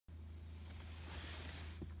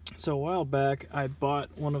So a while back, I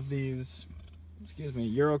bought one of these,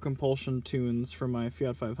 Euro Compulsion tunes for my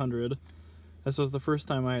Fiat 500. This was the first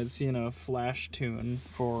time I had seen a flash tune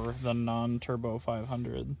for the non-turbo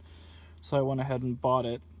 500. So I went ahead and bought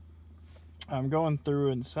it. I'm going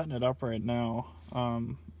through and setting it up right now.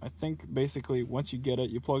 I think basically once you get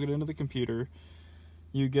it, you plug it into the computer,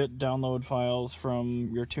 you get download files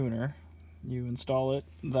from your tuner, you install it,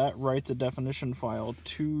 that writes a definition file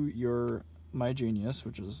to your MyGenius,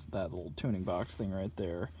 which is that little tuning box thing right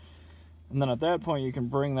there. And then at that point you can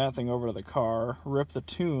bring that thing over to the car, rip the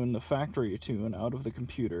tune, the factory tune, out of the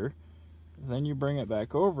computer, then you bring it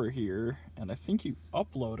back over here, and I think you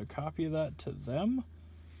upload a copy of that to them,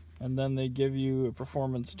 and then they give you a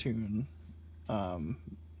performance tune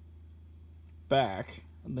back,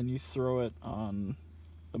 and then you throw it on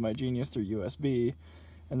the MyGenius through USB,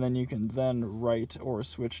 and then you can then write or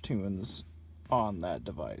switch tunes on that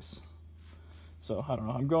device. So, I don't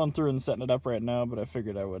know, I'm going through and setting it up right now, but I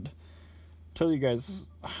figured I would tell you guys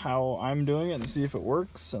how I'm doing it and see if it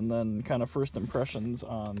works, and then kind of first impressions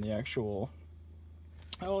on the actual...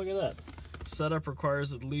 Oh, look at that. Setup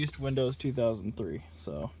requires at least Windows 2003,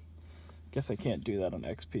 so guess I can't do that on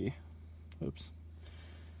XP. Oops.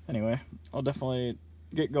 Anyway, I'll definitely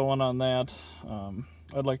get going on that.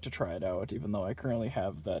 I'd like to try it out, even though I currently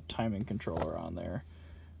have that timing controller on there.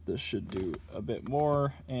 This should do a bit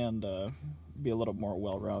more and be a little more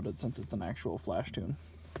well-rounded since it's an actual flash tune.